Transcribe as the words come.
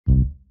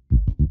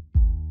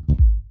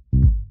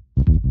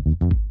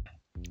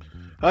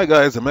Hi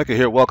guys, Emeka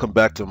here. Welcome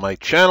back to my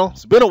channel.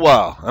 It's been a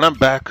while and I'm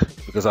back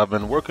because I've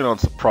been working on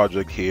some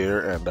project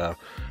here and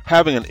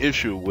having an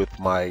issue with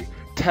my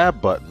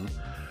tab button,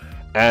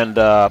 and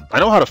I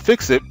know how to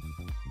fix it,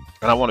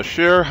 and I want to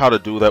share how to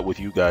do that with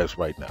you guys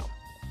right now.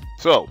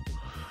 So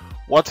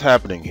what's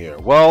happening here?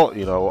 Well,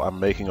 I'm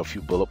making a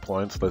few bullet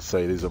points. Let's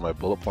say these are my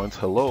bullet points.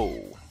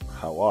 Hello,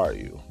 how are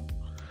you?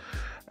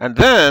 And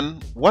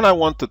then when I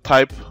want to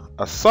type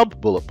a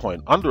sub bullet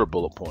point under a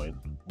bullet point,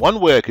 one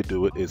way I could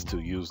do it is to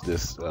use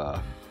this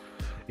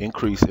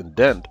increase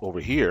indent over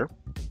here,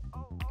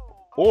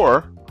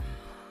 or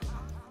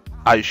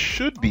I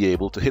should be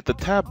able to hit the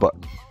tab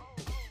button.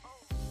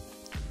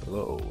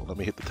 Hello, let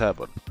me hit the tab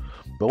button.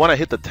 But when I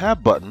hit the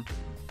tab button,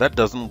 that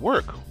doesn't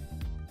work.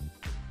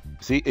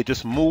 See, it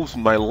just moves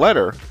my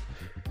letter,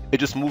 it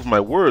just moves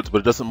my words, but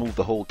it doesn't move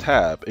the whole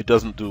tab. It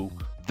doesn't do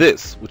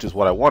this, which is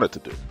what I want it to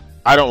do.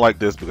 I don't like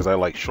this because I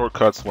like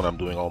shortcuts when I'm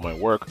doing all my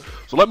work.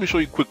 So let me show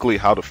you quickly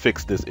how to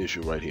fix this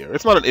issue right here.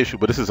 It's not an issue,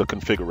 but this is a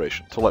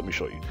configuration. So let me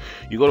show you.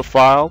 You go to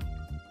File,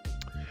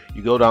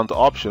 you go down to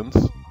Options,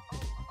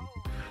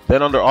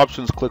 then under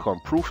Options, click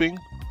on Proofing.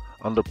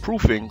 Under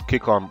Proofing,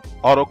 click on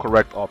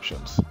Autocorrect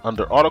Options.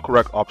 Under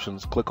Autocorrect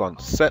Options, click on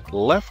Set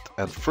Left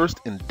and First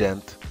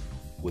Indent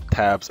with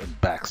tabs and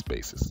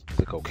backspaces.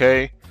 Click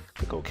OK,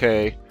 click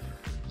OK.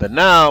 Then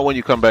now when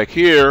you come back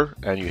here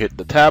and you hit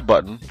the tab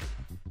button,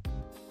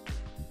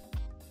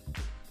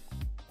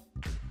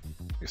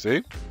 you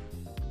see?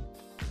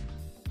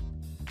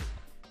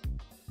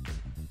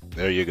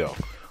 There you go.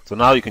 So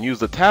now you can use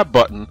the tab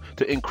button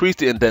to increase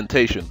the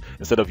indentation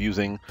instead of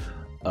using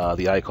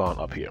the icon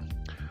up here.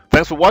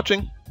 Thanks for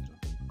watching.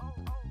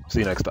 See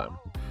you next time.